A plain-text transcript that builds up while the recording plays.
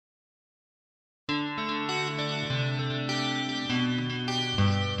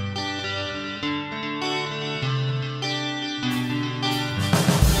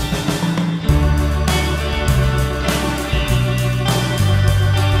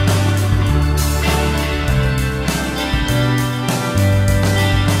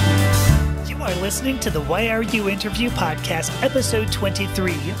listening to the Why Are You Interview Podcast, episode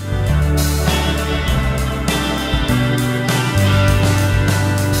 23.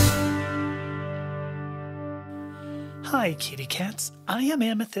 Hi, kitty cats. I am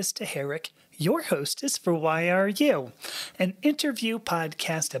Amethysta Herrick, your hostess for Why Are You, an interview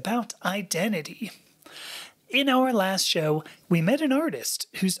podcast about identity. In our last show, we met an artist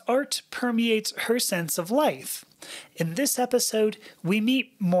whose art permeates her sense of life. In this episode, we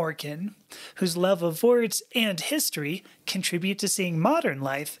meet Morgaine, whose love of words and history contribute to seeing modern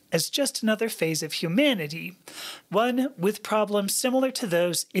life as just another phase of humanity, one with problems similar to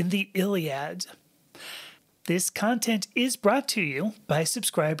those in the Iliad. This content is brought to you by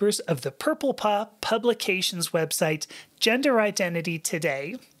subscribers of the Purple Paw Publications website, Gender Identity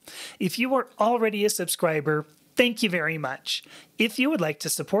Today. If you are already a subscriber, thank you very much. If you would like to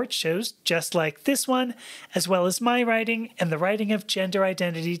support shows just like this one, as well as my writing and the writing of Gender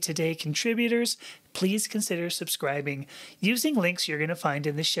Identity Today contributors, please consider subscribing using links you're going to find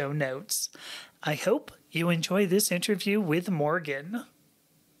in the show notes. I hope you enjoy this interview with Morgaine.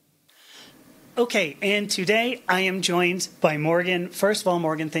 Okay, and today I am joined by Morgaine. First of all,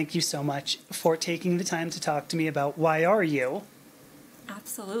 Morgaine, thank you so much for taking the time to talk to me about Why Are You?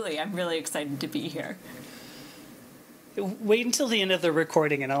 Absolutely. I'm really excited to be here. Wait until the end of the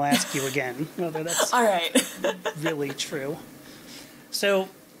recording and I'll ask you again, whether that's all right. really true. So,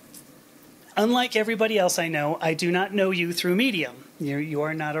 unlike everybody else I know, I do not know you through Medium. You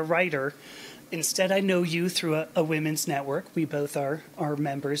are not a writer. Instead, I know you through a women's network we both are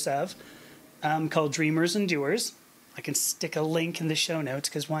members of, called Dreamers and Doers. I can stick a link in the show notes,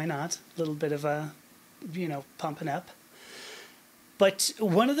 because why not? A little bit of a, pumping up. But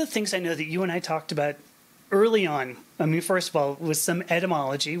one of the things I know that you and I talked about early on, first of all, was some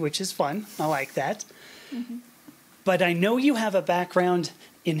etymology, which is fun. I like that. Mm-hmm. But I know you have a background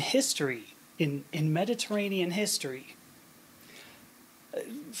in history, in Mediterranean history.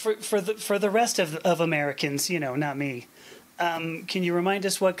 For the rest of Americans, not me. Can you remind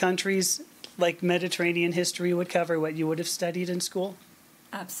us what countries like Mediterranean history would cover, what you would have studied in school?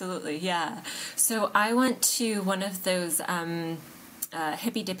 Absolutely, yeah. So I went to one of those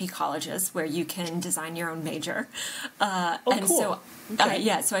Hippie-Dippy colleges where you can design your own major. Cool. So,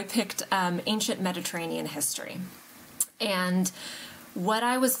 okay. So I picked ancient Mediterranean history. And what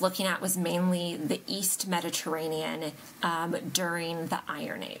I was looking at was mainly the East Mediterranean during the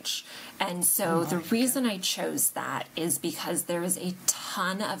Iron Age. And so the reason I chose that is because there is a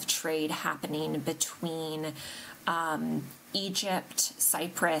ton of trade happening between Egypt,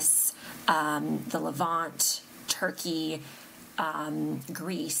 Cyprus, the Levant, Turkey,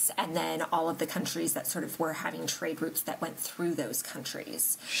 Greece, and then all of the countries that sort of were having trade routes that went through those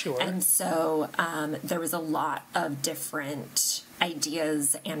countries. Sure. And so there was a lot of different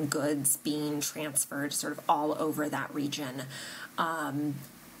ideas and goods being transferred sort of all over that region,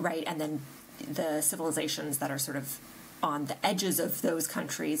 right? And then the civilizations that are sort of on the edges of those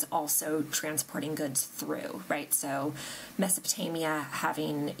countries also transporting goods through, right? So Mesopotamia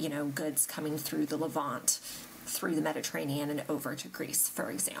having, goods coming through the Levant, through the Mediterranean and over to Greece,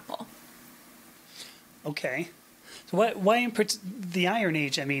 for example. Okay. So why the Iron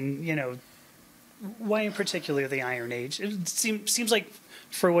Age? Why in particular the Iron Age? It seems like,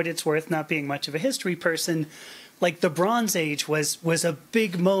 for what it's worth, not being much of a history person, like the Bronze Age was a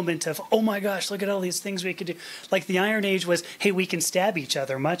big moment of, oh my gosh, look at all these things we could do. Like the Iron Age was, hey, we can stab each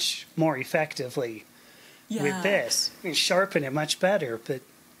other much more effectively with this. We can sharpen it much better, but...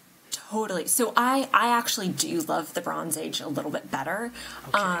 Totally. So I actually do love the Bronze Age a little bit better.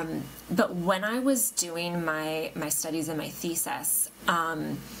 Okay. But when I was doing my studies and my thesis,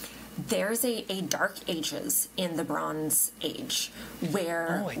 there's a Dark Ages in the Bronze Age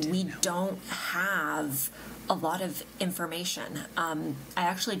where we don't have a lot of information. I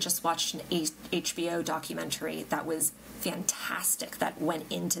actually just watched an HBO documentary that was fantastic that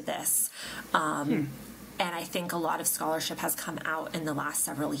went into this. And I think a lot of scholarship has come out in the last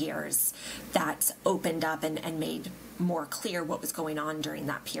several years that's opened up and made more clear what was going on during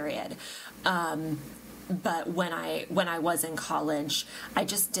that period. But when I was in college, I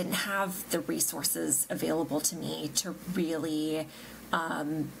just didn't have the resources available to me to really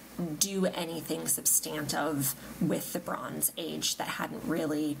do anything substantive with the Bronze Age that hadn't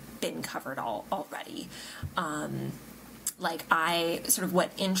really been covered already.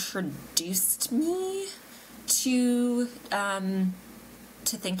 What introduced me to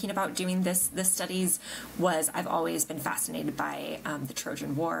thinking about doing this studies was I've always been fascinated by the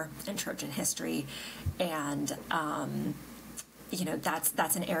Trojan War and Trojan history, and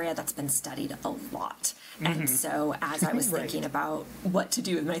that's an area that's been studied a lot. And so as I was thinking about what to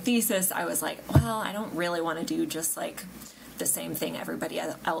do with my thesis, I was like, well, I don't really want to do just like the same thing everybody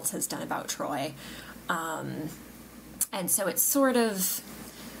else has done about Troy. And so it's sort of,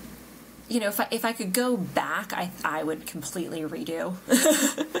 you know, if I could go back, I would completely redo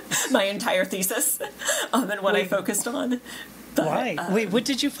my entire thesis and what I focused on. But, why? Wait, what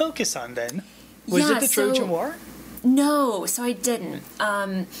did you focus on then? Was it the Trojan War? No, so I didn't.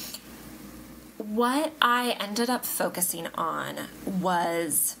 What I ended up focusing on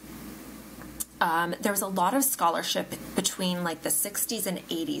was there was a lot of scholarship between like the 60s and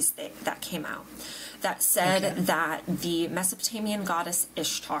 80s that came out that said that the Mesopotamian goddess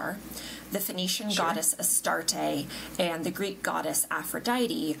Ishtar, the Phoenician goddess Astarte, and the Greek goddess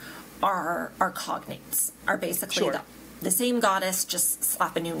Aphrodite are cognates, are basically the same goddess, just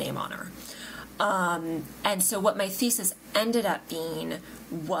slap a new name on her. And so what my thesis ended up being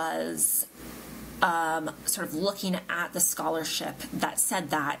was sort of looking at the scholarship that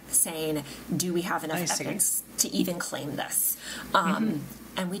said that, saying, do we have enough evidence to even claim this?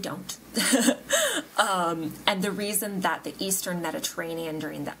 And we don't. And the reason that the Eastern Mediterranean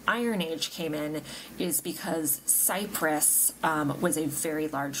during the Iron Age came in is because Cyprus was a very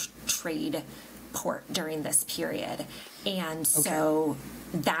large trade port during this period. And so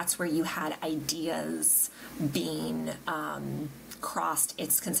that's where you had ideas being crossed.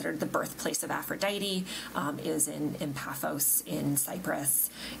 It's considered the birthplace of Aphrodite, is in Paphos in Cyprus.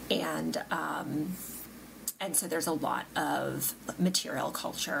 And so there's a lot of material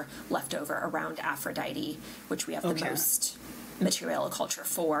culture left over around Aphrodite, which we have the most material culture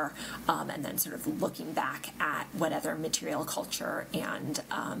for, and then sort of looking back at what other material culture and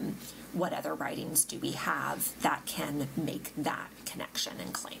what other writings do we have that can make that connection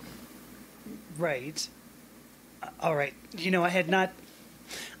and claim. Right. All right. You know, I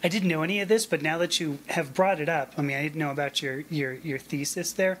didn't know any of this, but now that you have brought it up, I mean, I didn't know about your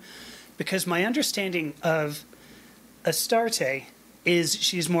thesis there, because my understanding of Astarte is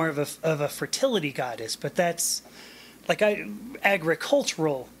she's more of a fertility goddess, but that's like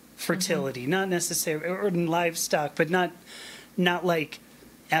agricultural fertility, not necessarily, or in livestock, but not like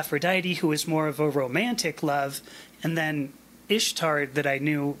Aphrodite, who is more of a romantic love, and then Ishtar that I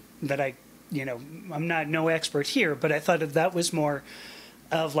knew that I'm not no expert here, but I thought that was more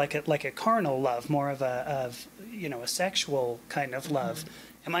of like a carnal love, more of a sexual kind of love.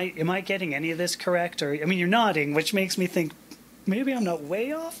 Am I getting any of this correct? Or I mean, you're nodding, which makes me think maybe I'm not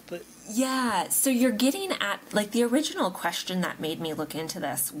way off, but yeah. So you're getting at like the original question that made me look into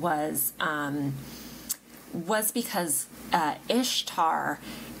this was because Ishtar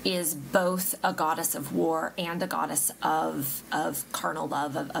is both a goddess of war and a goddess of carnal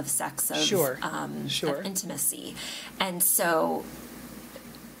love, of sex, of intimacy. And so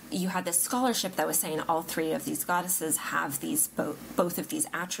you had this scholarship that was saying all three of these goddesses have these both of these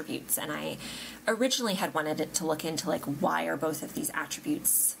attributes. And I originally had wanted it to look into like, why are both of these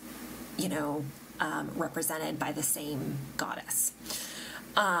attributes, represented by the same goddess?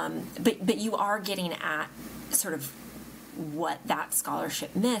 But you are getting at sort of what that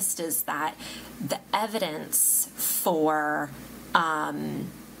scholarship missed is that the evidence for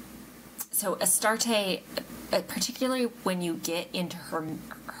so Astarte, particularly when you get into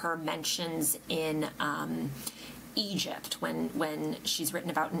her mentions in Egypt, when she's written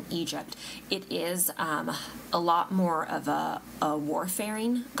about in Egypt, it is a lot more of a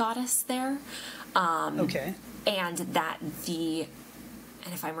warfaring goddess there. And that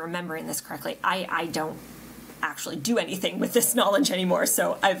and if I'm remembering this correctly, I don't actually do anything with this knowledge anymore,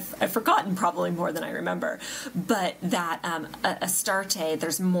 so I've forgotten probably more than I remember, but that Astarte,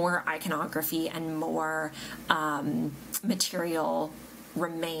 there's more iconography and more material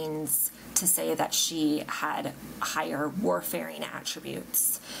remains to say that she had higher warfaring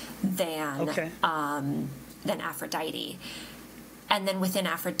attributes than Aphrodite. And then within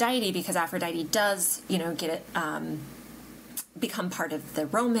Aphrodite, because Aphrodite does get it become part of the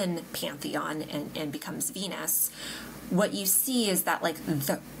Roman pantheon and becomes Venus, what you see is that like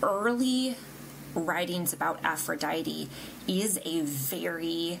the early writings about Aphrodite is a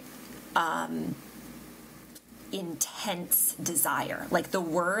very intense desire. Like the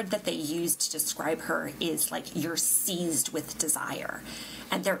word that they use to describe her is like you're seized with desire.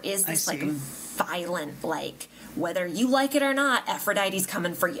 And there is this like violent, like whether you like it or not, Aphrodite's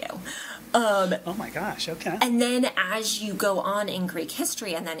coming for you. Oh my gosh, okay. And then as you go on in Greek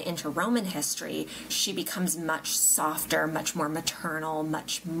history and then into Roman history, she becomes much softer, much more maternal,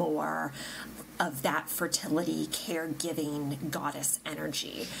 much more of that fertility, caregiving goddess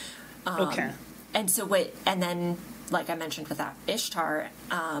energy. And so and then, like I mentioned with that Ishtar,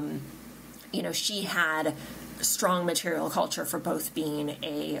 you know, she had strong material culture for both being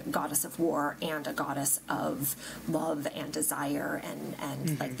a goddess of war and a goddess of love and desire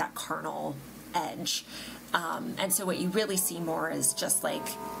and like that carnal edge. And so what you really see more is just like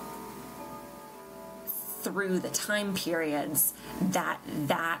through the time periods that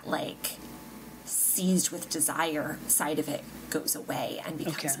like seized with desire side of it goes away and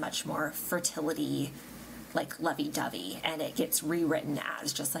becomes much more fertility, like lovey-dovey, and it gets rewritten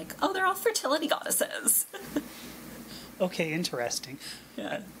as just like, oh, they're all fertility goddesses. Okay, interesting.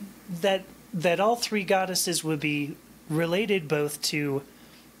 Yeah. That all three goddesses would be related both to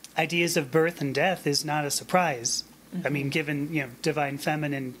ideas of birth and death is not a surprise. I mean, given, you know, divine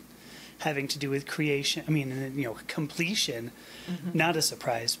feminine having to do with creation, I mean, you know, completion, not a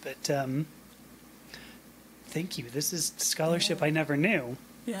surprise, but thank you. This is scholarship I never knew.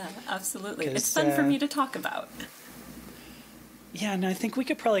 Yeah, absolutely. It's fun for me to talk about. Yeah, and I think we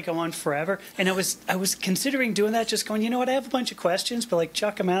could probably go on forever. And I was considering doing that, just going, you know what, I have a bunch of questions, but like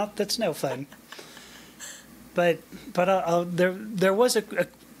chuck them out. That's no fun. But there was a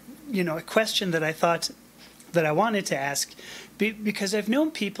question that I thought that I wanted to ask, because I've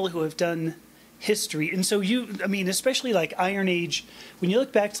known people who have done history, and so I mean, especially like Iron Age. When you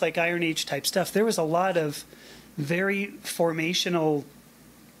look back to like Iron Age type stuff, there was a lot of very formational,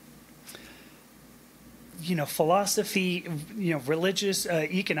 you know, philosophy, you know, religious,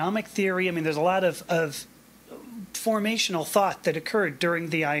 economic theory. I mean, there's a lot of formational thought that occurred during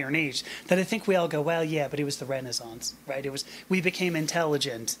the Iron Age that I think we all go, well, yeah, but it was the Renaissance, right? We became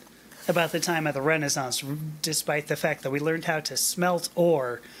intelligent about the time of the Renaissance, despite the fact that we learned how to smelt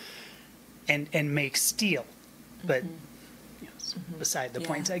ore and make steel. But you know, beside the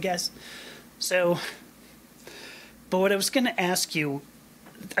point, I guess. So, but what I was going to ask you,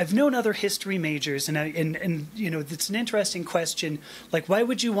 I've known other history majors, and you know, it's an interesting question. Like, why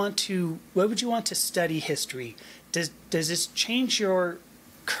would you want to study history? Does this change your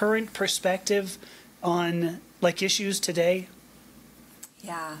current perspective on like issues today?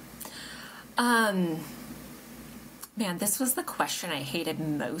 Yeah. Man, this was the question I hated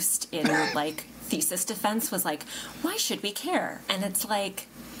most in like thesis defense, was like, why should we care? And it's like,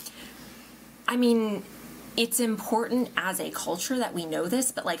 I mean, it's important as a culture that we know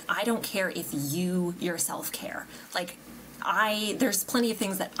this, but like, I don't care if you yourself care. Like, there's plenty of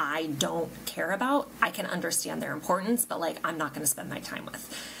things that I don't care about. I can understand their importance, but like, I'm not going to spend my time with.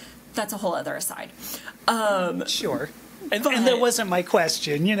 That's a whole other aside. Sure. And that wasn't my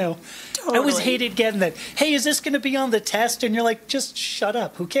question, you know. Totally. I always hated getting that, hey, is this going to be on the test? And you're like, just shut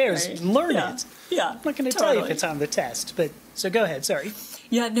up. Who cares? Right. Learn it. Yeah. I'm not going to tell you if it's on the test. But so go ahead. Sorry.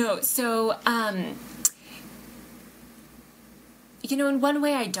 Yeah, no. So, you know, in one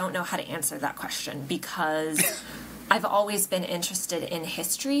way, I don't know how to answer that question because I've always been interested in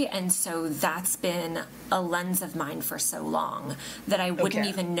history. And so that's been a lens of mine for so long that I wouldn't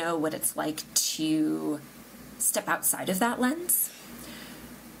even know what it's like to step outside of that lens.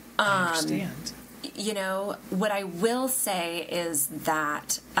 I understand. You know, what I will say is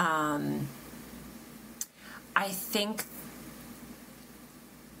that I think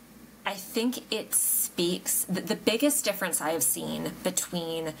it speaks, the biggest difference I have seen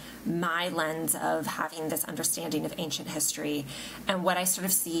between my lens of having this understanding of ancient history and what I sort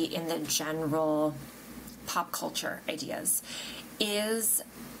of see in the general pop culture ideas is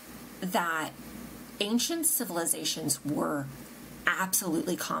that ancient civilizations were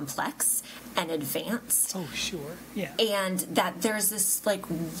absolutely complex and advanced. Oh, sure. Yeah. And that there's this like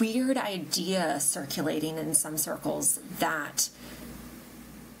weird idea circulating in some circles that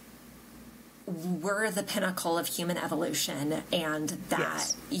we're the pinnacle of human evolution and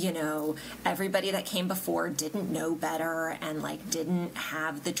that, you know, everybody that came before didn't know better and like didn't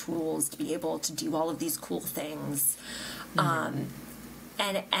have the tools to be able to do all of these cool things.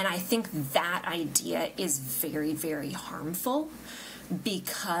 And I think that idea is very, very harmful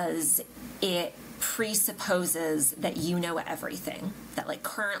because it presupposes that you know everything, that like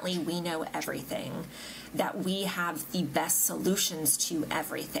currently we know everything, that we have the best solutions to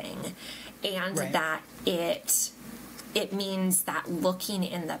everything, and that it means that looking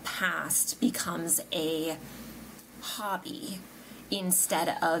in the past becomes a hobby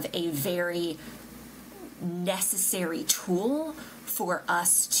instead of a very necessary tool for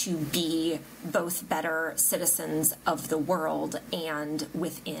us to be both better citizens of the world and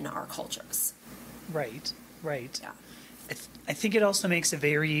within our cultures. Right. Yeah. I think it also makes it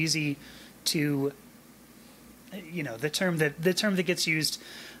very easy to, you know, the term that gets used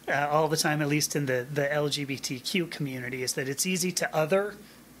all the time, at least in the LGBTQ community, is that it's easy to other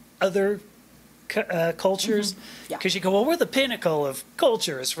cultures, because you go, well, we're the pinnacle of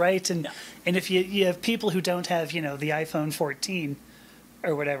cultures, right? And if you have people who don't have, you know, the iPhone 14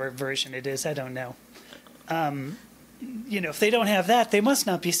 or whatever version it is, I don't know. You know, if they don't have that, they must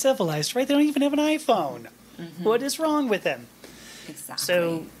not be civilized, right? They don't even have an iPhone. What is wrong with them? Exactly.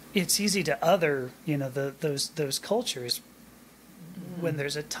 So it's easy to other, you know, those cultures when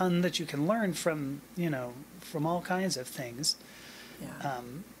there's a ton that you can learn from, you know, from all kinds of things.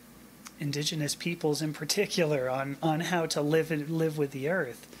 Indigenous peoples in particular on how to live with the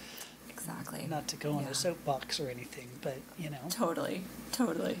earth. Exactly. Not to go on a soapbox or anything, but, you know. Totally,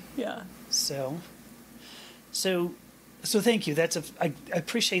 yeah. So thank you. I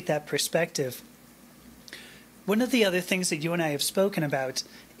appreciate that perspective. One of the other things that you and I have spoken about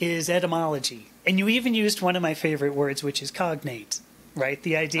is etymology. And you even used one of my favorite words, which is cognate, right?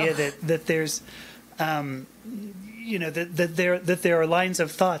 The idea that there's, you know, that there are lines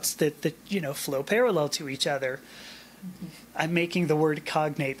of thoughts that, you know, flow parallel to each other. I'm making the word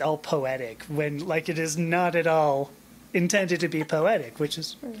cognate all poetic when, like, it is not at all intended to be poetic, which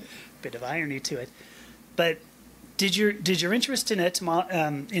is a bit of irony to it. But did your interest in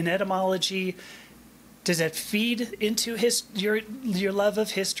etymology, does that feed into your love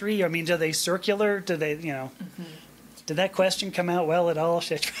of history? I mean, are they circular? Do they, you know? Did that question come out well at all?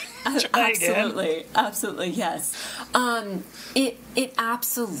 Should I try again? Absolutely, yes. It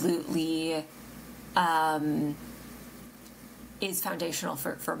absolutely is foundational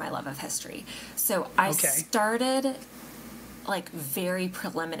for my love of history. So I started, like, very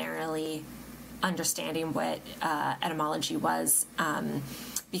preliminarily understanding what etymology was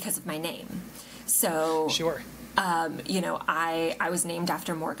because of my name. So, you know, I was named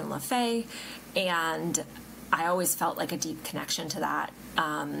after Morgan Le Fay, and I always felt like a deep connection to that.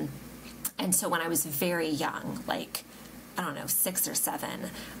 And so when I was very young, like, I don't know, 6 or 7,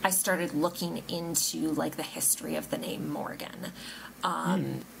 I started looking into, like, the history of the name Morgan.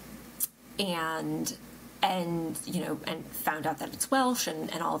 And, you know, and found out that it's Welsh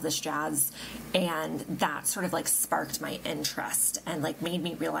and all of this jazz. And that sort of, like, sparked my interest and, like, made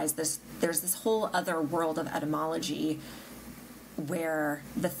me realize there's this whole other world of etymology where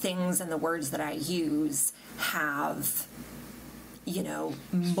the things and the words that I use have, you know,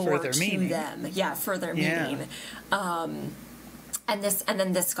 more further to meaning. them. Yeah, further meaning. And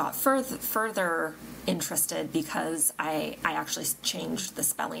then this got further interested because I actually changed the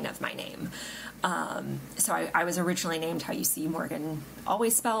spelling of my name. So I was originally named how you see Morgan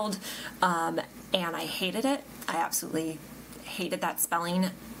always spelled, and I hated it. I absolutely hated that spelling.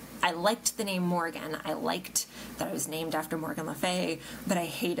 I liked the name Morgan. I liked that I was named after Morgan Le Fay, but I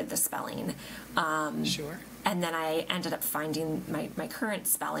hated the spelling. And then I ended up finding my current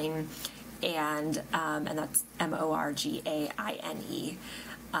spelling, and that's Morgaine.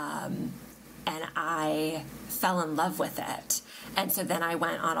 And I fell in love with it. And so then I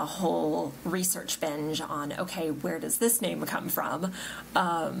went on a whole research binge on, okay, where does this name come from?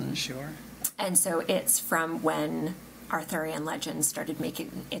 And so it's from when Arthurian legend started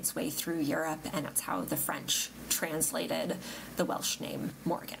making its way through Europe, and it's how the French translated the Welsh name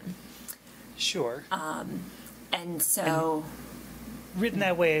Morgan. And so... And written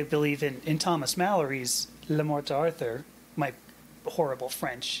that way, I believe, in Thomas Mallory's Le Morte d'Arthur. My horrible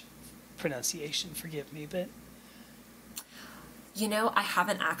French pronunciation, forgive me, but... You know, I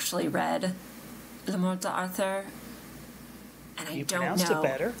haven't actually read Le Morte d'Arthur, and I don't know. You pronounced it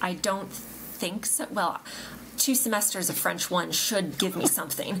better? I don't think so. Well, 2 semesters of French 1 should give me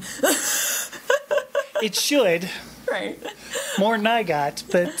something. It should. Right. More than I got,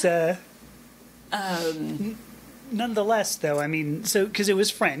 but... Nonetheless, though, I mean, so because it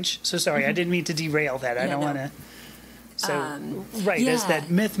was French, so sorry, I didn't mean to derail that. I don't want to. So as that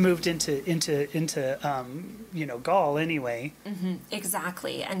myth moved into you know, Gaul anyway.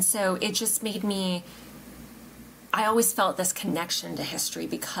 Exactly, and so it just made me. I always felt this connection to history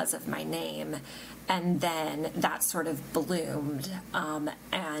because of my name, and then that sort of bloomed,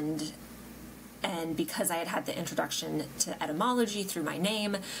 and because I had the introduction to etymology through my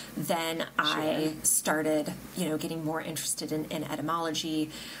name, then I started, you know, getting more interested in etymology.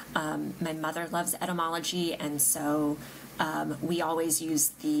 My mother loves etymology, and so we always use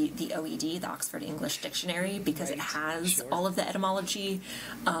the OED, the Oxford English Dictionary, because it has all of the etymology.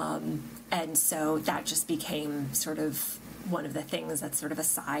 And so that just became sort of one of the things that's sort of a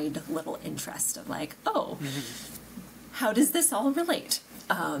side little interest of, like, how does this all relate?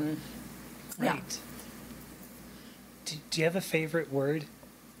 Right. Do you have a favorite word?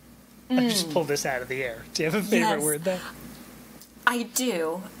 I just pulled this out of the air. Do you have a favorite word, though? I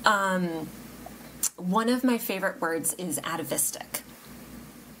do. One of my favorite words is atavistic.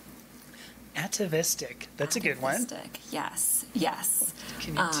 Atavistic. That's a good one. Atavistic. Yes. Yes.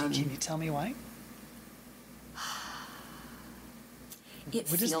 Can you tell me why?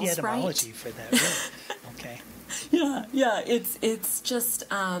 What is the etymology right. for that? Really? Okay. Yeah. It's just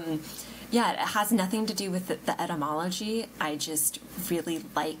it has nothing to do with the etymology. I just really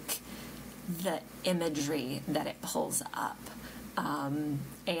like the imagery that it pulls up,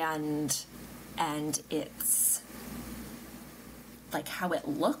 and it's like how it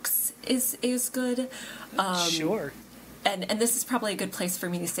looks is good. Sure. And this is probably a good place for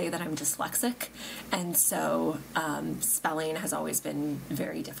me to say that I'm dyslexic, and so spelling has always been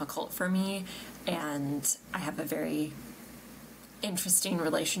very difficult for me, and I have a very interesting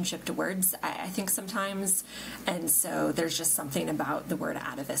relationship to words, I think sometimes, and so there's just something about the word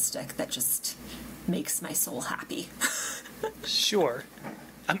atavistic that just makes my soul happy. Sure.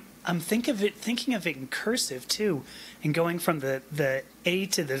 I'm thinking of it in cursive too, and going from the A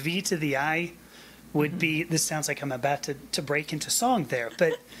to the V to the I would be. This sounds like I'm about to break into song there,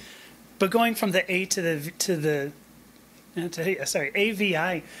 but going from the A to the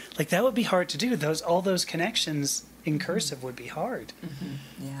AVI, like that would be hard to do. All those connections in cursive would be hard.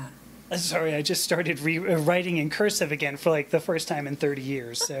 Mm-hmm. Yeah. Sorry, I just started writing in cursive again for like the first time in 30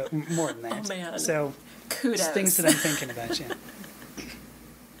 years, so more than that. Oh man. So kudos. Things that I'm thinking about, yeah.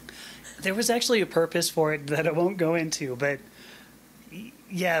 There was actually a purpose for it that I won't go into, but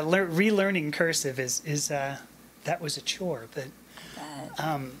yeah, relearning cursive is that was a chore, but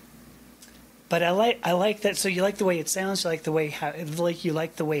but I like that. So you like the way it sounds, you like the way you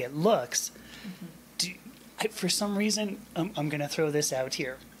like the way it looks. Mm-hmm. For some reason, I'm going to throw this out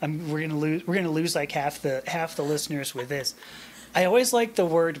here. We're going to lose like half the listeners with this. I always like the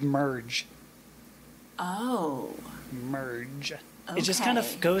word merge. Oh. Merge. Okay. It just kind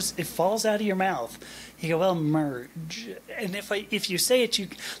of it falls out of your mouth. You go, well, merge. And if you say it, you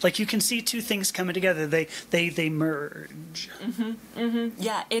can see two things coming together. They merge. Mm-hmm. Mm-hmm.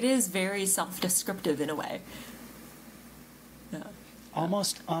 Yeah, it is very self-descriptive in a way. Yeah.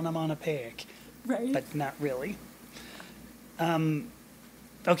 Almost onomatopoeic. Right. But not really.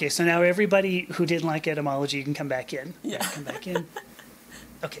 Okay, so now everybody who didn't like etymology, you can come back in. Yeah. Come back in.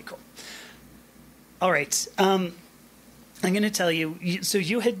 Okay, cool. All right. I'm going to tell you. So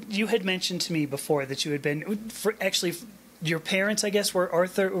you had mentioned to me before that you had been your parents, I guess, were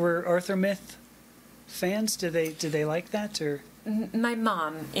Arthur Myth fans. Did they like that or? My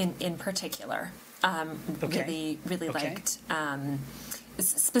mom in particular really liked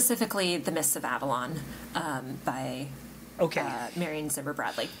specifically the Mists of Avalon by Marion Zimmer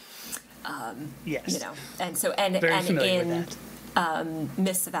Bradley. Yes, you know, and very and familiar in with that.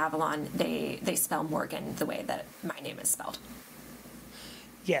 Mists of Avalon, they spell Morgan the way that my name is spelled.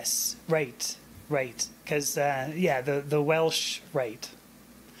 Yes, right, because the Welsh, right.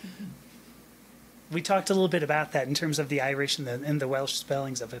 Mm-hmm. We talked a little bit about that in terms of the Irish and the Welsh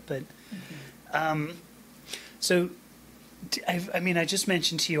spellings of it, but so I just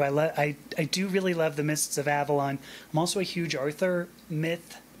mentioned to you I do really love the Mists of Avalon. I'm also a huge Arthur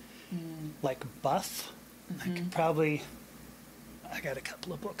myth like buff. Mm-hmm. I got a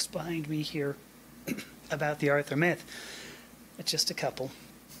couple of books behind me here about the Arthur myth. Just a couple,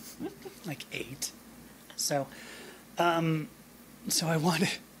 like 8. So I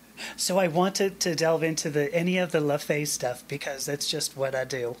wanted to delve into any of the Fave stuff because that's just what I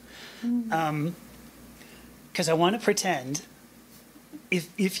do. Because I want to pretend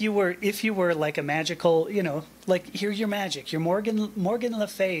if you were like a magical, like you're magic, you're Morgaine Le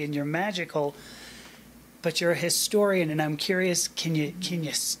Fay and you're magical, but you're a historian, and I'm curious, can you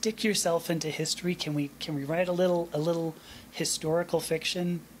stick yourself into history? Can we write a little historical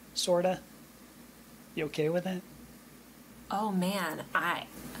fiction, sorta? You okay with that? Oh man,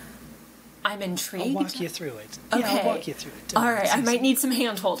 I'm intrigued. I'll walk you through it. Okay. Yeah, I'll walk you through it. All right, I might need some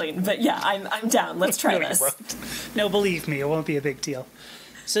hand holding, but yeah, I'm down. Let's try this. No, believe me, it won't be a big deal.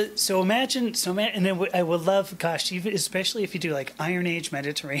 So imagine, and then I would love, gosh, even especially if you do like Iron Age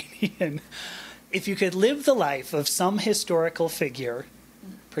Mediterranean, if you could live the life of some historical figure,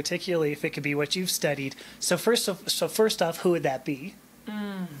 particularly if it could be what you've studied. So first off, who would that be?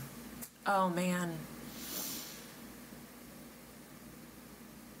 Oh man.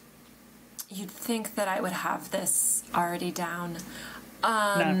 You'd think that I would have this already down.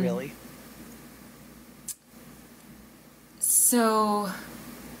 Not really. So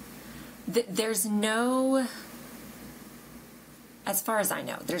there's no, as far as I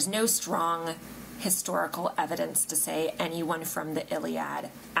know, there's no strong historical evidence to say anyone from the Iliad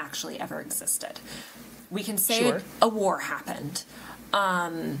actually ever existed. We can say Sure. a war happened.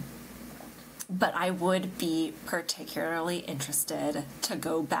 But I would be particularly interested to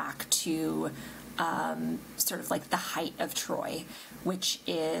go back to sort of like the height of Troy, which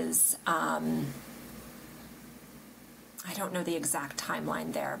is, I don't know the exact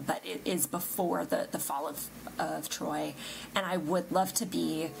timeline there, but it is before the fall of Troy. And I would love to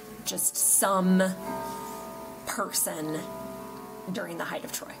be just some person during the height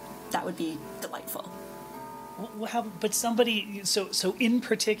of Troy. That would be delightful. Well, but somebody, so in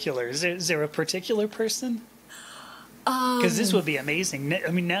particular, is there a particular person? Because this would be amazing. I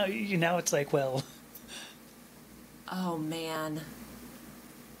mean, now it's like, well... Oh, man.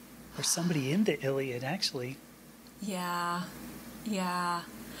 Or somebody in the Iliad, actually. Yeah.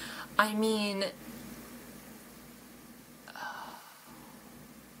 I mean...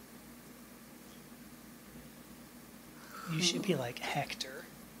 You should be like Hector.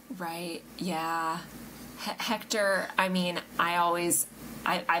 Right, yeah. Hector, I mean,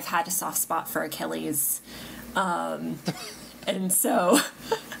 I've had a soft spot for Achilles. And so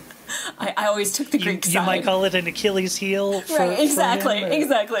I always took the Greek side. You might call it an Achilles heel. Right, exactly,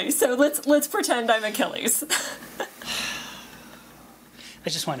 exactly. So let's pretend I'm Achilles. I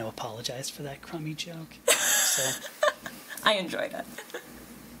just want to apologize for that crummy joke. So. I enjoyed it.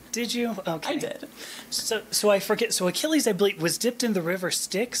 Did you? Okay. I did. So I forget. So Achilles, I believe, was dipped in the river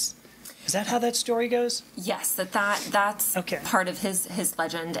Styx. Is that how that story goes? Yes, that's okay. Part of his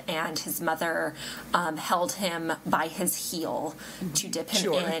legend, and his mother held him by his heel to dip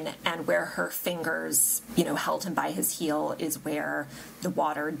him in, and where her fingers, held him by his heel is where the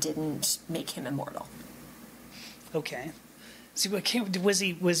water didn't make him immortal. Okay. See, was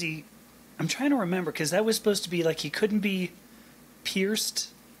he? I'm trying to remember, because that was supposed to be like he couldn't be pierced,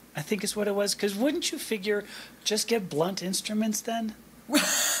 I think is what it was. Because wouldn't you figure just get blunt instruments then?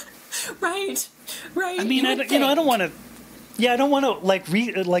 Right. I mean, I don't want to. Yeah, I don't want to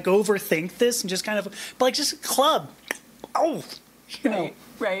overthink this and just kind of, but like just a club. Oh, right.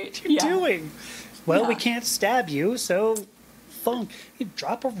 What are you doing? Well, we can't stab you, so funk. You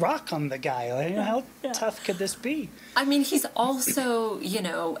drop a rock on the guy. Like, how tough could this be? I mean, he's also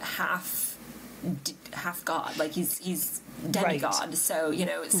half god. Like he's demigod. Right. So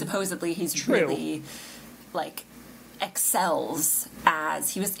supposedly he's really like excels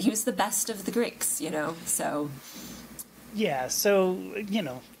as he was the best of the Greeks, so yeah, so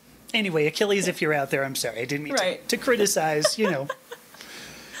anyway, Achilles, if you're out there, I'm sorry, I didn't mean to criticize, so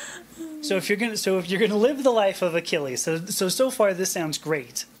if you're gonna live the life of Achilles, so far this sounds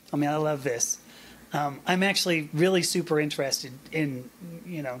great. I mean, I love this. I'm actually really super interested in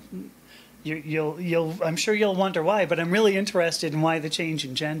you'll I'm sure you'll wonder why, but I'm really interested in why the change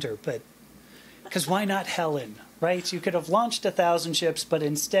in gender, but because why not Helen? Right? You could have launched 1,000 ships, but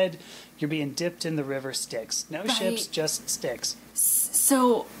instead you're being dipped in the river Styx. No ships, just Styx.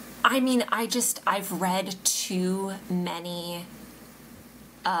 So, I mean, I've read too many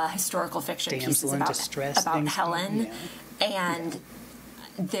historical fiction pieces about Helen, and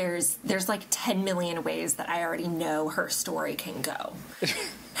there's like 10 million ways that I already know her story can go.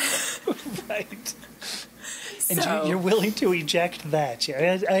 Right. And you're willing to eject that.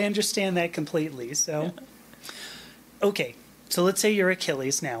 Yeah, I understand that completely, so... Yeah. Okay, so let's say you're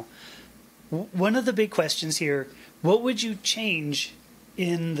Achilles now. One of the big questions here, what would you change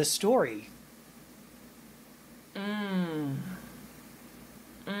in the story? Well,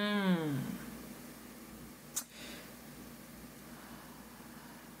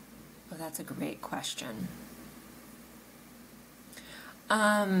 that's a great question.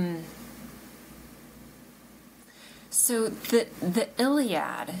 So the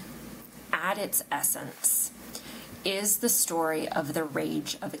Iliad, at its essence, is the story of the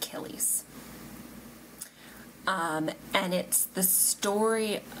rage of Achilles. And it's the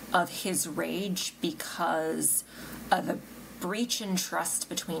story of his rage because of a breach in trust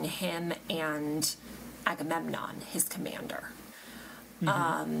between him and Agamemnon, his commander.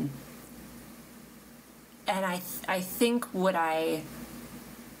 Mm-hmm. And I think what I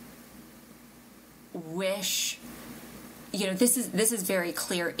wish... this is very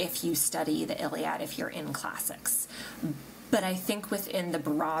clear if you study the Iliad, if you're in classics. But I think within the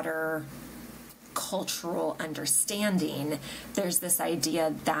broader cultural understanding, there's this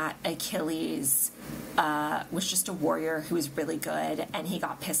idea that Achilles was just a warrior who was really good, and he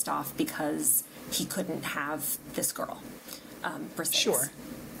got pissed off because he couldn't have this girl, Briseis. Sure.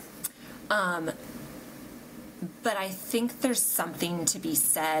 But I think there's something to be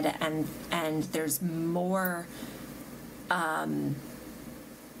said, and there's more...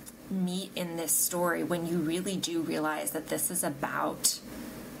 meat in this story when you really do realize that this is about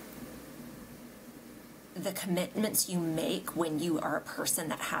the commitments you make when you are a person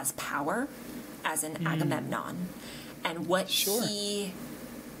that has power, as an Agamemnon, and what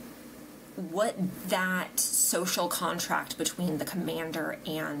that social contract between the commander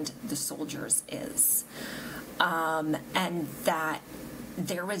and the soldiers is, and that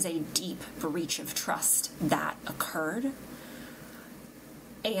there was a deep breach of trust that occurred,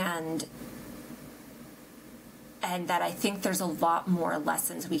 and that I think there's a lot more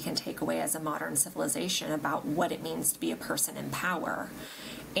lessons we can take away as a modern civilization about what it means to be a person in power,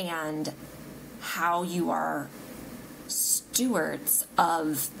 and how you are stewards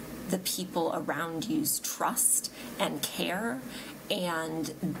of the people around you's trust and care,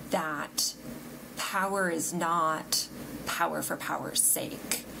 and that power is not power for power's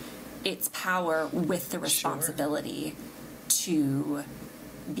sake. It's power with the responsibility to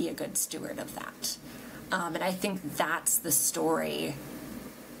be a good steward of that. And I think that's the story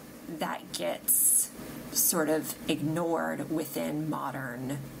that gets sort of ignored within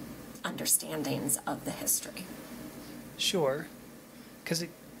modern understandings of the history. Sure. Because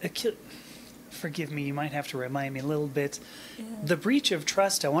forgive me, you might have to remind me a little bit. Yeah. The breach of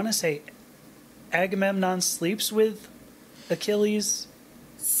trust, I want to say Agamemnon sleeps with Achilles.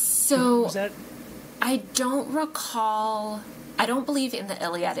 So is that... I don't recall. I don't believe in the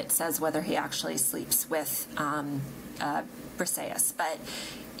Iliad it says whether he actually sleeps with Briseis, but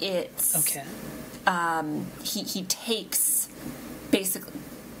it's okay. He takes, basically,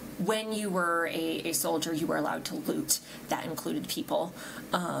 when you were a soldier, you were allowed to loot. That included people,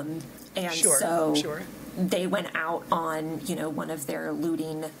 and so they went out on one of their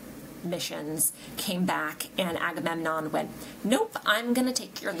looting missions, came back, and Agamemnon went, "Nope, I'm gonna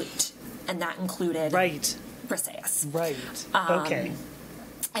take your loot," and that included Briseis. Right. Okay.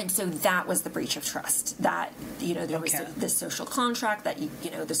 And so that was the breach of trust. That there was this social contract that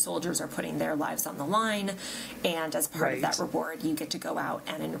the soldiers are putting their lives on the line, and as part of that reward, you get to go out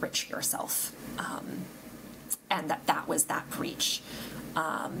and enrich yourself, and that was that breach,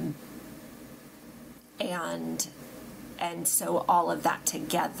 and so all of that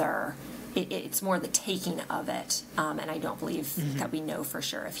together, it's more the taking of it, and I don't believe that we know for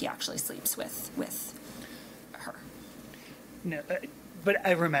sure if he actually sleeps with her. No. But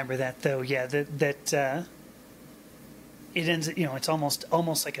I remember that, though. Yeah, that it ends. It's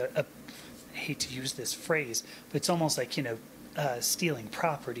almost like a. I hate to use this phrase, but it's almost like stealing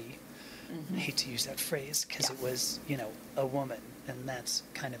property. I hate to use that phrase because it was a woman, and that's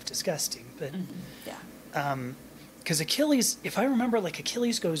kind of disgusting. But because Achilles, if I remember,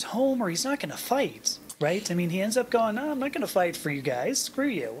 Achilles goes home, or he's not going to fight, right? I mean, he ends up going, "No, I'm not going to fight for you guys. Screw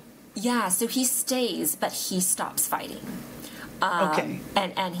you." Yeah. So he stays, but he stops fighting.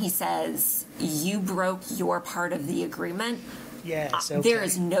 And he says, "You broke your part of the agreement. Yes, there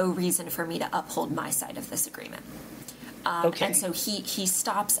is no reason for me to uphold my side of this agreement." And so he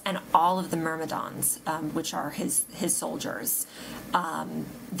stops, and all of the Myrmidons, which are his soldiers,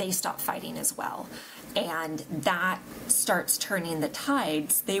 they stop fighting as well. And that starts turning the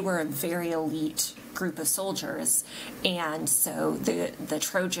tides. They were a very elite group of soldiers, and so the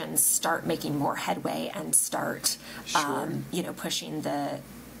Trojans start making more headway and start pushing the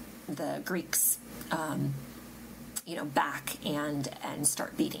Greeks back and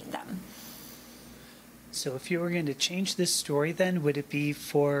start beating them. So if you were going to change this story, then would it be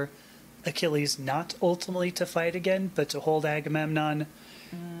for Achilles not ultimately to fight again, but to hold Agamemnon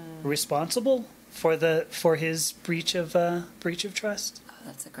responsible for his breach of trust? Oh,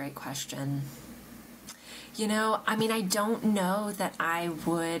 that's a great question. I don't know that I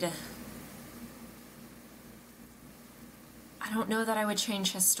would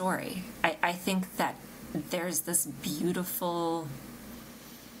change his story. I think that there's this beautiful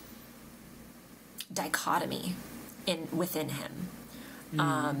dichotomy within him.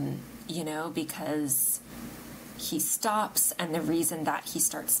 Because he stops, and the reason that he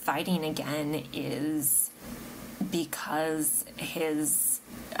starts fighting again is because his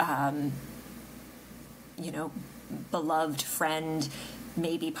beloved friend,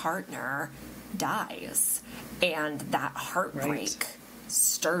 maybe partner, dies, and that heartbreak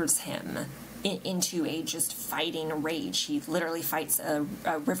stirs him into a just fighting rage. He literally fights a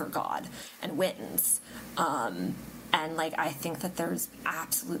river god and wins, and I think that there's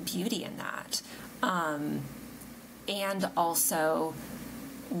absolute beauty in that, and also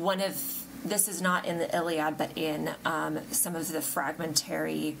this is not in the Iliad, but in some of the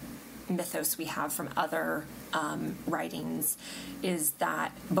fragmentary mythos we have from other writings, is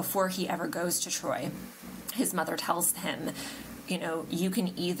that before he ever goes to Troy, his mother tells him, you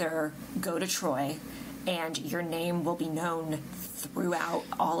can either go to Troy and your name will be known throughout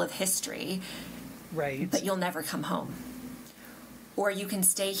all of history, but you'll never come home. or you can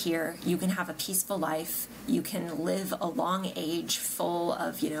stay here, you can have a peaceful life, you can live a long age full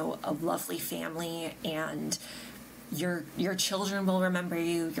of, a lovely family, and your children will remember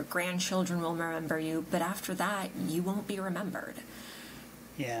you, your grandchildren will remember you, but after that, you won't be remembered.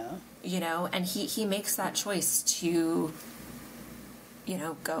 Yeah. And he makes that choice to,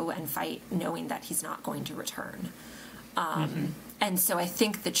 go and fight knowing that he's not going to return. And so I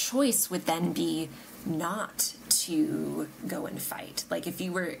think the choice would then be not to go and fight. Like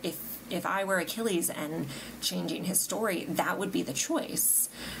if I were Achilles and changing his story, that would be the choice.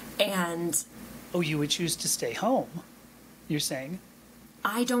 And you would choose to stay home, you're saying?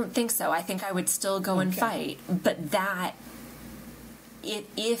 I don't think so. I think I would still go and fight, but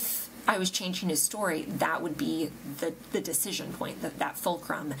if I was changing his story, that would be the decision point, that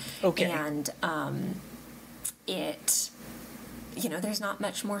fulcrum. Okay. And there's not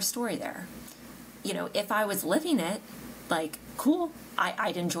much more story there. If I was living it, like, cool,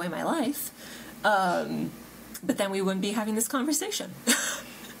 I'd enjoy my life, but then we wouldn't be having this conversation.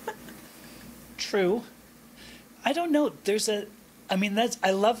 True. I don't know.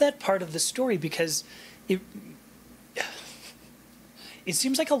 I love that part of the story because it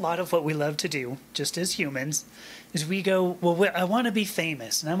seems like a lot of what we love to do, just as humans, is we go, well, I want to be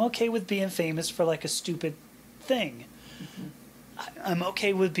famous, and I'm okay with being famous for like a stupid thing. Mm-hmm. I'm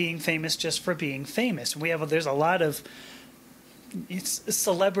okay with being famous just for being famous. There's a lot of,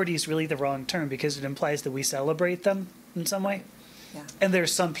 celebrity is really the wrong term because it implies that we celebrate them in some way. Yeah. And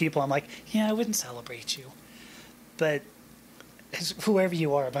there's some people I'm like, yeah, I wouldn't celebrate you. But whoever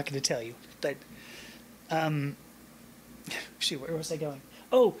you are, I'm not going to tell you. But, shoot, where was I going?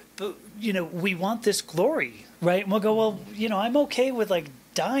 Oh, but, we want this glory, right? And we'll go, well, I'm okay with, like,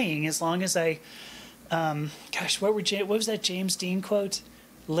 dying as long as I, what was that James Dean quote?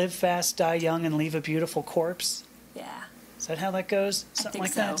 Live fast, die young, and leave a beautiful corpse. Yeah. Is that how that goes? Something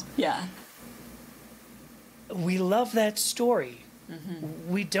like that? Yeah. We love that story. Mm-hmm.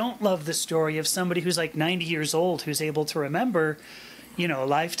 We don't love the story of somebody who's like 90 years old who's able to remember, a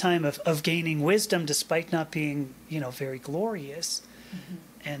lifetime of gaining wisdom despite not being, very glorious. Mm-hmm.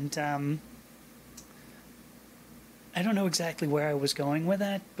 And I don't know exactly where I was going with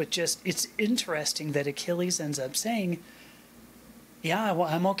that, but just it's interesting that Achilles ends up saying, yeah, well,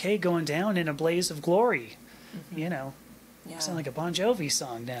 I'm okay going down in a blaze of glory. Mm-hmm. Yeah. Sound like a Bon Jovi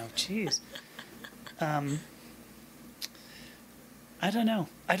song now. Jeez. I don't know.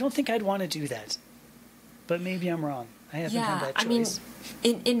 I don't think I'd want to do that, but maybe I'm wrong. I haven't had that choice. I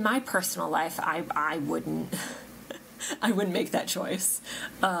mean, in my personal life, I wouldn't, I wouldn't make that choice.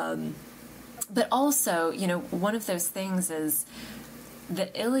 But also, one of those things is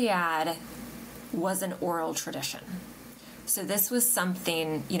the Iliad was an oral tradition. So this was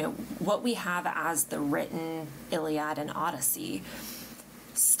something, what we have as the written Iliad and Odyssey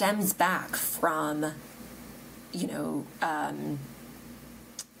stems back from,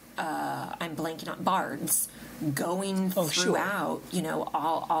 I'm blanking on bards going throughout,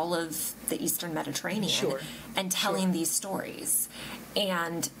 all of the Eastern Mediterranean and telling these stories.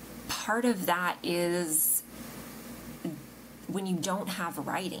 And part of that is when you don't have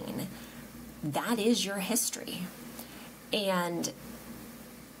writing, that is your history. And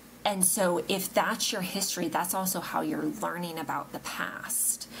so if that's your history, that's also how you're learning about the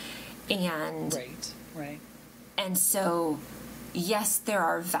past. And right. And so yes, there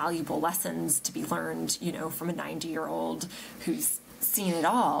are valuable lessons to be learned, from a 90-year-old who's seen it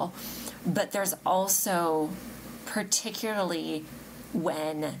all, but there's also, particularly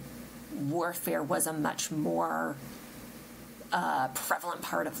when warfare was a much more prevalent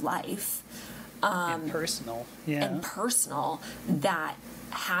part of life, and personal, that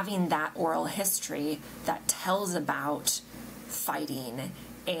having that oral history that tells about fighting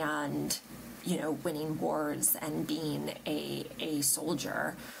and winning wars and being a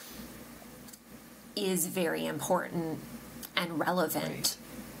soldier is very important and relevant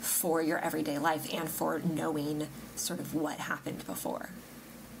for your everyday life and for knowing sort of what happened before.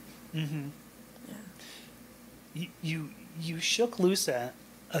 Mm-hmm. Yeah. You shook loose a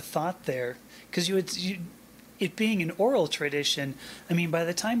thought there, because it being an oral tradition. I mean, by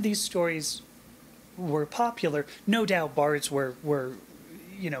the time these stories were popular, no doubt bards were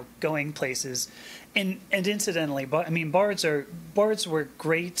going places, and incidentally, bards were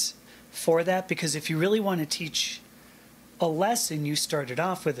great for that, because if you really want to teach a lesson, you started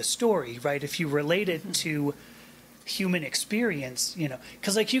off with a story, right? If you relate it to human experience,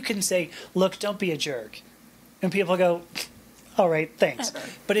 because like you can say, look, don't be a jerk, and people go, all right, thanks.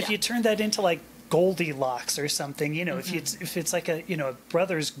 But if you turn that into like Goldilocks or something, you know, if it's like a, you know, a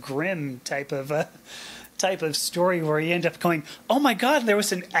Brothers Grimm type of story where you end up going, oh my God, there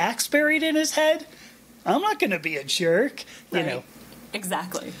was an axe buried in his head. I'm not going to be a jerk, you know.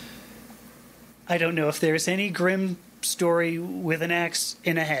 Exactly. I don't know if there's any Grimm story with an axe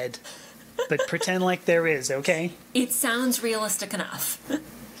in a head, but pretend like there is, okay? It sounds realistic enough.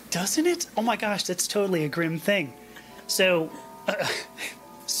 Doesn't it? Oh my gosh, that's totally a Grimm thing. So,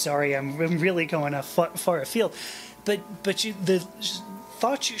 sorry, I'm really going far afield, but the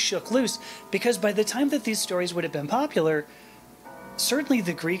thought you shook loose, because by the time that these stories would have been popular, certainly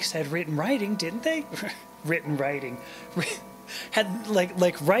the Greeks had written writing, didn't they? Written writing. Had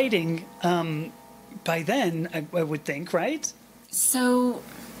like writing by then, I would think, right? So,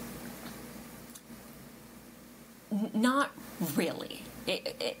 not really.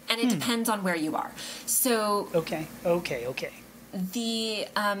 And it depends on where you are. So okay. The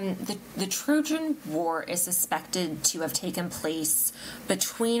Trojan War is suspected to have taken place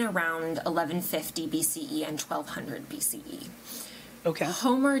between around 1150 BCE and 1200 BCE. Okay.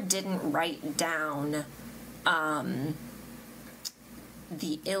 Homer didn't write down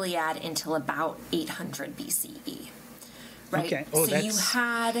the Iliad until about 800 BCE. Right? Okay. Oh,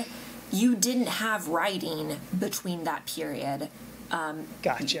 so you didn't have writing between that period.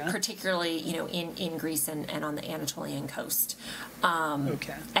 Gotcha. Particularly, you know, in Greece and on the Anatolian coast.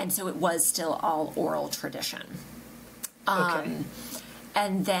 Okay. And so it was still all oral tradition. Okay.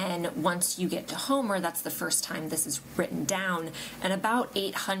 And then once you get to Homer, that's the first time this is written down. And about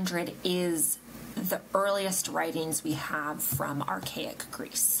 800 is the earliest writings we have from archaic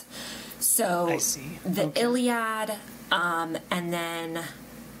Greece. So I see. The Iliad, and then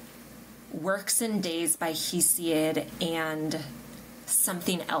Works and Days by Hesiod and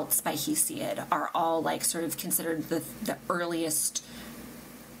something else by Hesiod are all like sort of considered the earliest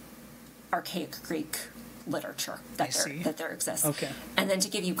archaic Greek literature that there exists. Okay. And then to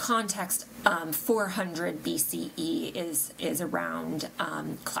give you context, 400 BCE is around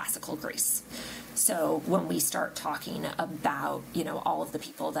classical Greece. So when we start talking about, you know, all of the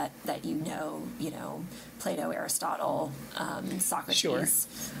people that you know, Plato, Aristotle, Socrates, sure.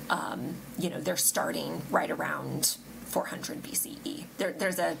 You know, they're starting right around 400 BCE.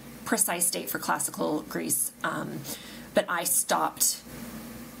 There's a precise date for classical Greece, but I stopped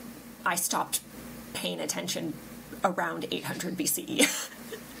paying attention around 800 BCE.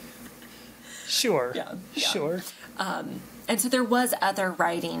 Sure. Yeah. Sure. And so there was other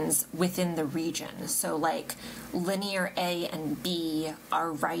writings within the region. So like Linear A and B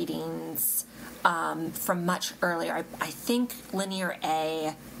are writings from much earlier. I think Linear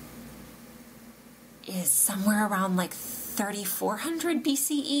A is somewhere around like 3400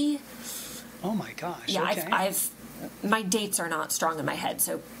 BCE. Oh my gosh. Yeah, okay. I've my dates are not strong in my head,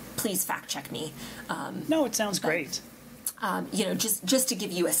 so please fact check me. No, it sounds great. You know, just to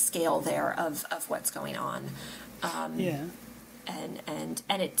give you a scale there of what's going on. Yeah. And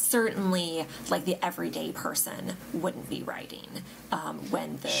it certainly, like, the everyday person wouldn't be writing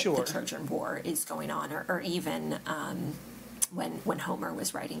when the Trojan War is going on, or even when Homer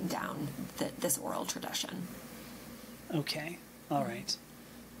was writing down this oral tradition. Okay. All right.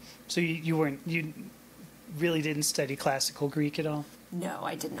 So you really didn't study classical Greek at all? No,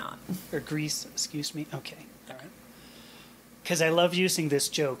 I did not. Or Greece, excuse me. Okay. All right. Because I love using this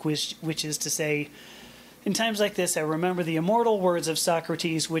joke, which is to say, in times like this, I remember the immortal words of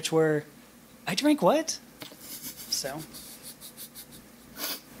Socrates, which were, I drank what? So.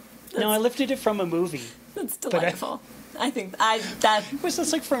 No, I lifted it from a movie. That's delightful. I think that was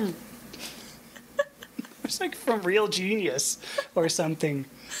just like from. It was like from Real Genius or something.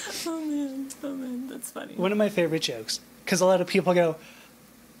 Oh man, that's funny. One of my favorite jokes, because a lot of people go,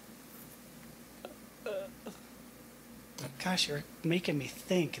 "Gosh, you're making me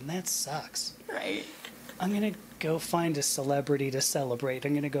think," and that sucks. Right. I'm going to go find a celebrity to celebrate.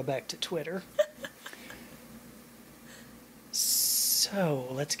 I'm going to go back to Twitter. So,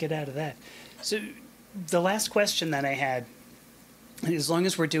 let's get out of that. So, the last question that I had, as long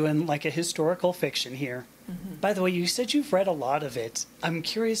as we're doing like a historical fiction here. Mm-hmm. By the way, you said you've read a lot of it. I'm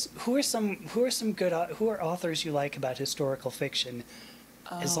curious, who are authors you like about historical fiction?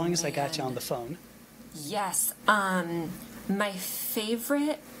 As long as I got you on the phone. Yes. My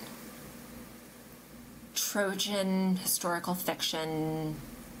favorite Trojan historical fiction,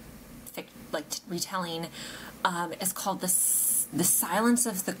 retelling, is called The Silence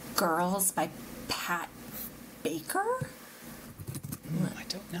of the Girls by Pat Baker. I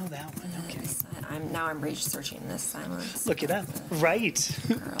don't know that one. Okay. I'm rage searching this silence. Look it up. Right.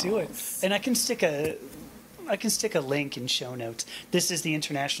 Do it. And I can stick a I can stick a link in show notes. This is the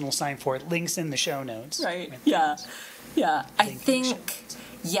international sign for it. Links in the show notes. Right. Yeah. Yeah. I think,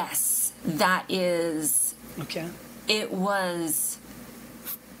 yes, that is. Okay. It was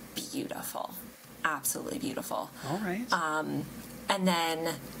beautiful. Absolutely beautiful. All right. And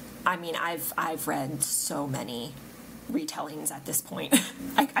then, I mean, I've read so many retellings at this point.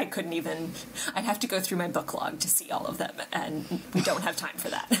 I couldn't even, I'd have to go through my book log to see all of them, and we don't have time for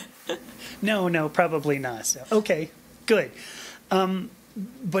that. No, probably not. So, okay, good.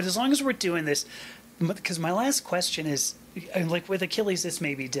 But as long as we're doing this, because my last question is, like with Achilles, this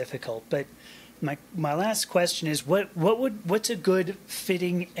may be difficult, but my last question is, what's a good,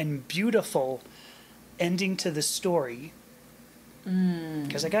 fitting, and beautiful ending to the story?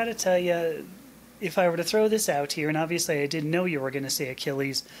 Because I got to tell you, if I were to throw this out here, and obviously I didn't know you were going to say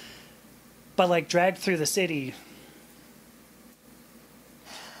Achilles, but like dragged through the city,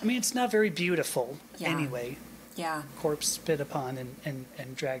 I mean, it's not very beautiful anyway. Yeah. Corpse spit upon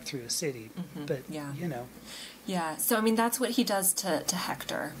and dragged through the city. But, you know. Yeah. So, I mean, that's what he does to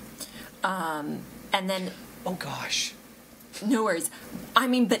Hector. And then... Oh, gosh. No worries. I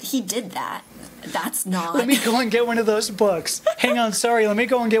mean, but he did that. That's not... Let me go and get one of those books. Hang on, sorry. Let me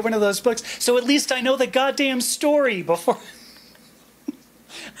go and get one of those books. So at least I know the goddamn story before...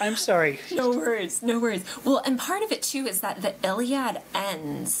 I'm sorry. No worries. No worries. Well, and part of it, too, is that the Iliad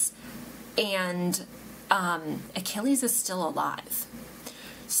ends and Achilles is still alive.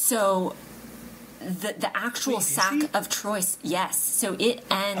 So... The actual sack of Troy, yes. So it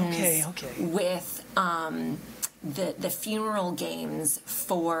ends with the funeral games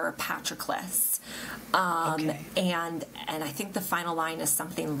for Patroclus, and I think the final line is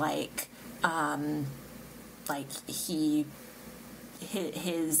something like the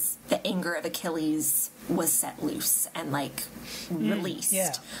anger of Achilles was set loose and released.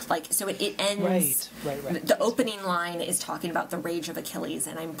 Yeah. So it ends. Right. The opening line is talking about the rage of Achilles,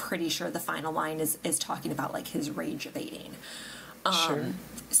 and I'm pretty sure the final line is talking about his rage abating. Sure.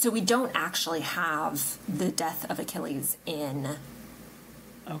 So we don't actually have the death of Achilles in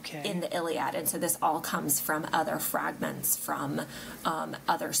the Iliad, and so this all comes from other fragments from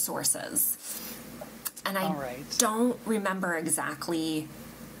other sources. And I don't remember exactly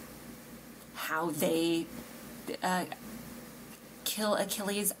how they kill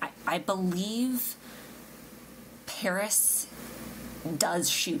Achilles. I believe Paris does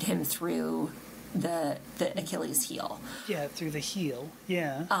shoot him through the Achilles heel. Yeah, through the heel.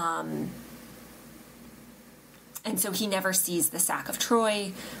 Yeah. And so he never sees the sack of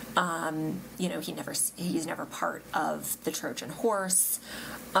Troy. He's never part of the Trojan horse.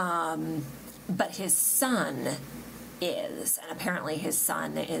 But his son is, and apparently his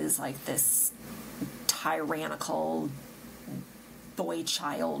son is this tyrannical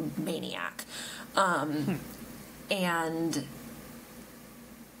boy-child maniac. And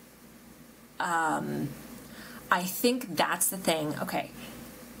I think that's the thing. Okay,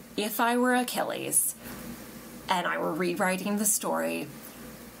 if I were Achilles and I were rewriting the story,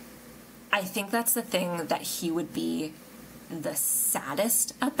 I think that's the thing that he would be the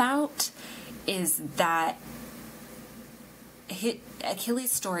saddest about, is that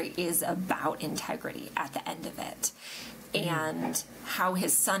Achilles' story is about integrity at the end of it. And how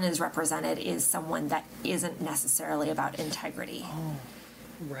his son is represented is someone that isn't necessarily about integrity. Oh,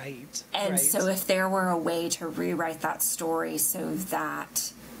 right. And so if there were a way to rewrite that story so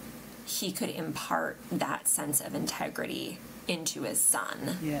that he could impart that sense of integrity into his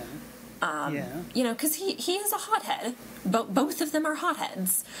son. Yeah. Because he is a hothead. Both of them are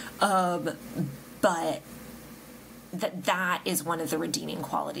hotheads. But that is one of the redeeming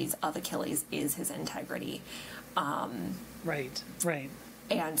qualities of Achilles, is his integrity. Right.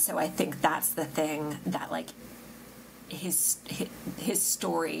 And so I think that's the thing that his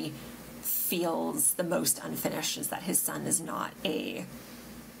story feels the most unfinished, is that his son is not a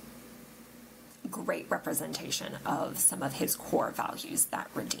great representation of some of his core values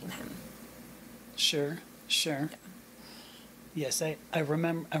that redeem him. Sure. Yeah. Yes, I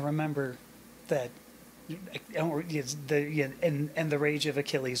remember that. And the rage of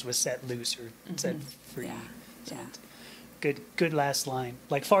Achilles was set loose or set free. Yeah. Good last line.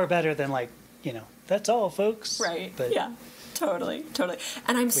 Far better than that's all, folks. Right. But yeah. Totally.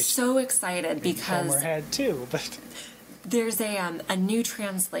 And I'm so excited because Homer had too, but there's a new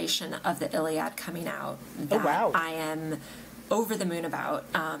translation of the Iliad coming out that I am over the moon about.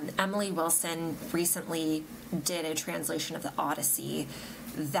 Emily Wilson recently did a translation of the Odyssey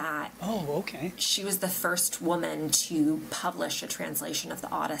that... Oh, okay. She was the first woman to publish a translation of the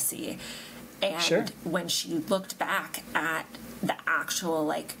Odyssey. And when she looked back at the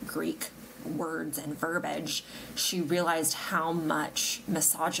actual, Greek words and verbiage, she realized how much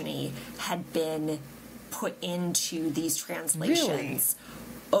misogyny had been put into these translations. Really?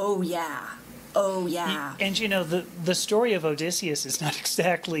 Oh, yeah. Oh, yeah. And, the story of Odysseus is not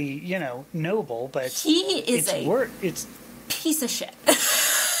exactly, noble, but he is it's piece of shit.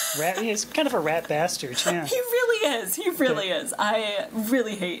 He's kind of a rat bastard, yeah. He really is. He really is. I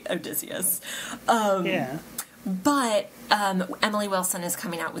really hate Odysseus. Yeah. But Emily Wilson is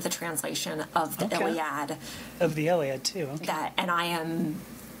coming out with a translation of the Iliad. Of the Iliad, too. Okay. And I am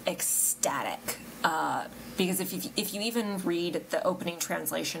ecstatic. Because if you even read the opening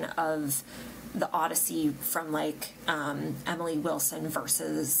translation of the Odyssey from Emily Wilson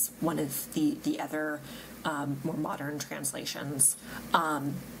versus one of the other more modern translations,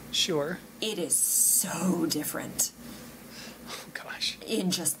 sure, it is so different. Oh gosh!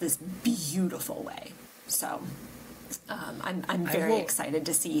 In just this beautiful way. So I'm very excited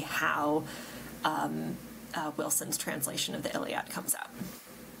to see how Wilson's translation of the Iliad comes out.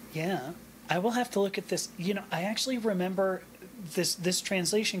 Yeah, I will have to look at this. I actually remember this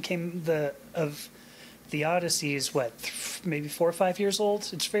translation of the Odyssey is maybe 4 or 5 years old.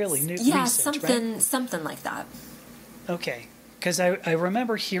 It's fairly new. Yeah, recent, right? something like that. Okay, because I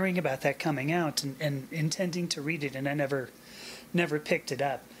remember hearing about that coming out and intending to read it, and I never picked it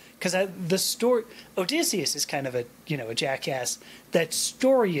up. Because the story, Odysseus is kind of a jackass. That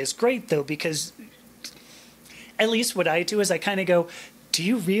story is great though, because at least what I do is I kind of go, do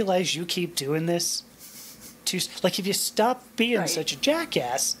you realize you keep doing this? If you stop being such a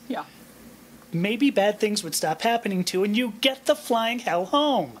jackass, yeah, maybe bad things would stop happening to you, and you get the flying hell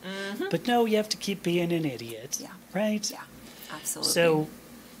home. Mm-hmm. But no, you have to keep being an idiot. Yeah. Right? Yeah, absolutely. So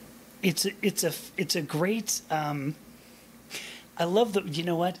it's a great. I love the. You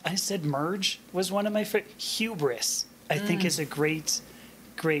know what I said? Merge was one of my favorite. Hubris, I think, is a great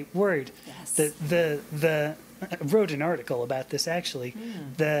word. Yes. The I wrote an article about this actually.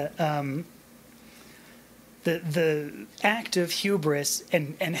 The act of hubris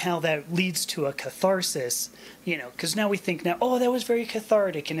and how that leads to a catharsis, because now we think that was very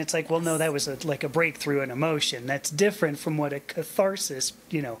cathartic, and it's like, well, no, that was like a breakthrough in emotion. That's different from what a catharsis,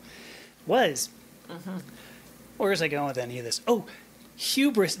 was. Mm-hmm. Where was I going with any of this? Oh,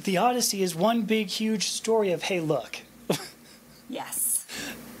 hubris. The Odyssey is one big, huge story of, hey, look. Yes.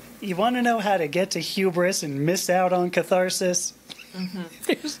 You want to know how to get to hubris and miss out on catharsis? Mm-hmm.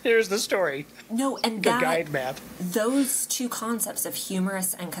 Here's the story. No, and the guide map. Those two concepts of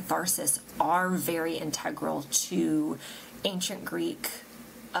humorous and catharsis are very integral to ancient Greek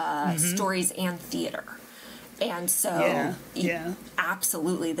stories and theater. And so,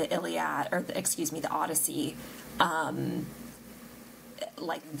 absolutely, the Iliad, the Odyssey,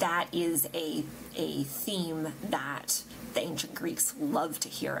 that is a theme that the ancient Greeks love to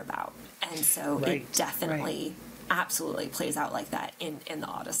hear about. And so it definitely, absolutely plays out like that in the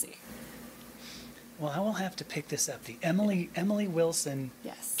Odyssey. Well, I will have to pick this up. The Emily Wilson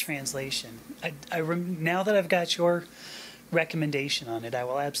translation. Now that I've got your recommendation on it, I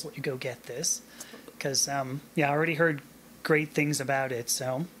will absolutely go get this. Because, I already heard great things about it,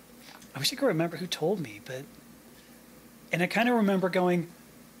 so I wish I could remember who told me, and I kind of remember going,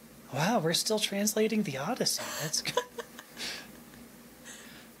 wow, we're still translating the Odyssey. That's good.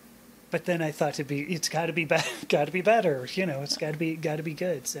 But then I thought it's got to be better, it's got to be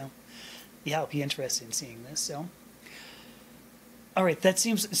good, so I'll be interested in seeing this, so. All right, that's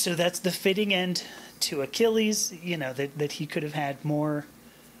the fitting end to Achilles, that he could have had more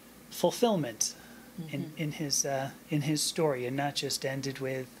fulfillment in his story, and not just ended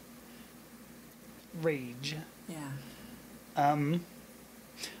with rage. Yeah.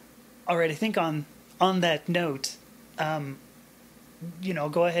 All right, I think on that note,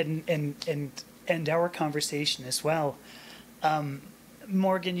 go ahead and end our conversation as well.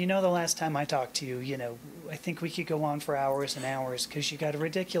 Morgan, the last time I talked to you, I think we could go on for hours and hours because you got a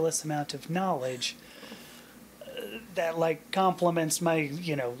ridiculous amount of knowledge that complements my,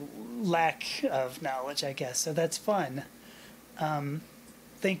 lack of knowledge, I guess. So that's fun.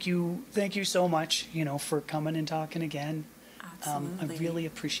 Thank you so much, for coming and talking again. Absolutely. I really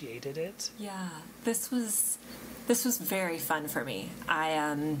appreciated it. Yeah, this was very fun for me.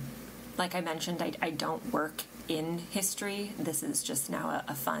 Like I mentioned, I don't work in history. This is just now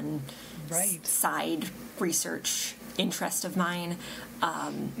a fun side research interest of mine.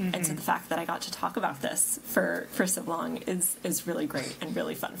 And so the fact that I got to talk about this for so long is really great and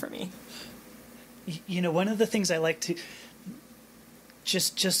really fun for me. One of the things I like to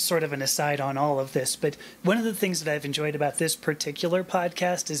just sort of an aside on all of this, but one of the things that I've enjoyed about this particular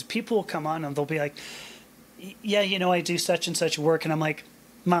podcast is people will come on and they'll be like, yeah, I do such and such work, and I'm like,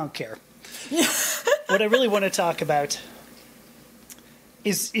 I don't care. what I really want to talk about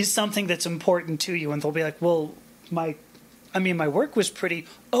is something that's important to you. And they'll be like, well, my work was pretty,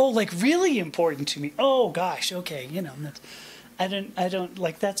 really important to me. Oh gosh. Okay. That's, I don't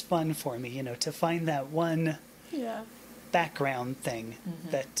like, that's fun for me, to find that one background thing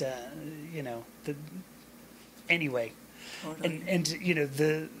that, anyway. Totally. And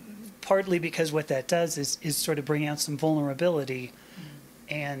the partly because what that does is sort of bring out some vulnerability,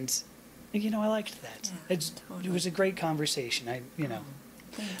 and I liked that. It was a great conversation.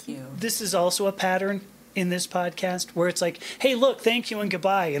 Thank you. This is also a pattern in this podcast where it's like, hey, look, thank you and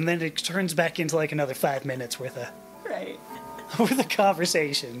goodbye, and then it turns back into like another 5 minutes worth of with a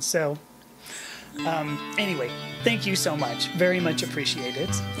conversation. So anyway, thank you so much. Very much appreciated.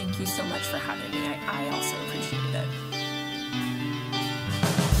 Thank you so much for having me. I also appreciated it.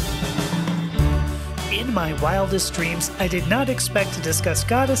 In my wildest dreams, I did not expect to discuss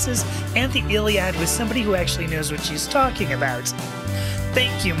goddesses and the Iliad with somebody who actually knows what she's talking about.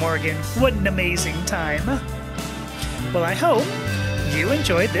 Thank you, Morgaine. What an amazing time. Well, I hope you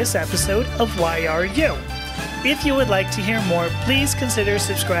enjoyed this episode of Why Are You? If you would like to hear more, please consider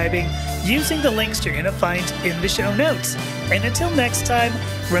subscribing using the links you're going to find in the show notes. And until next time,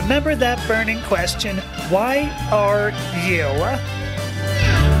 remember that burning question, why are you?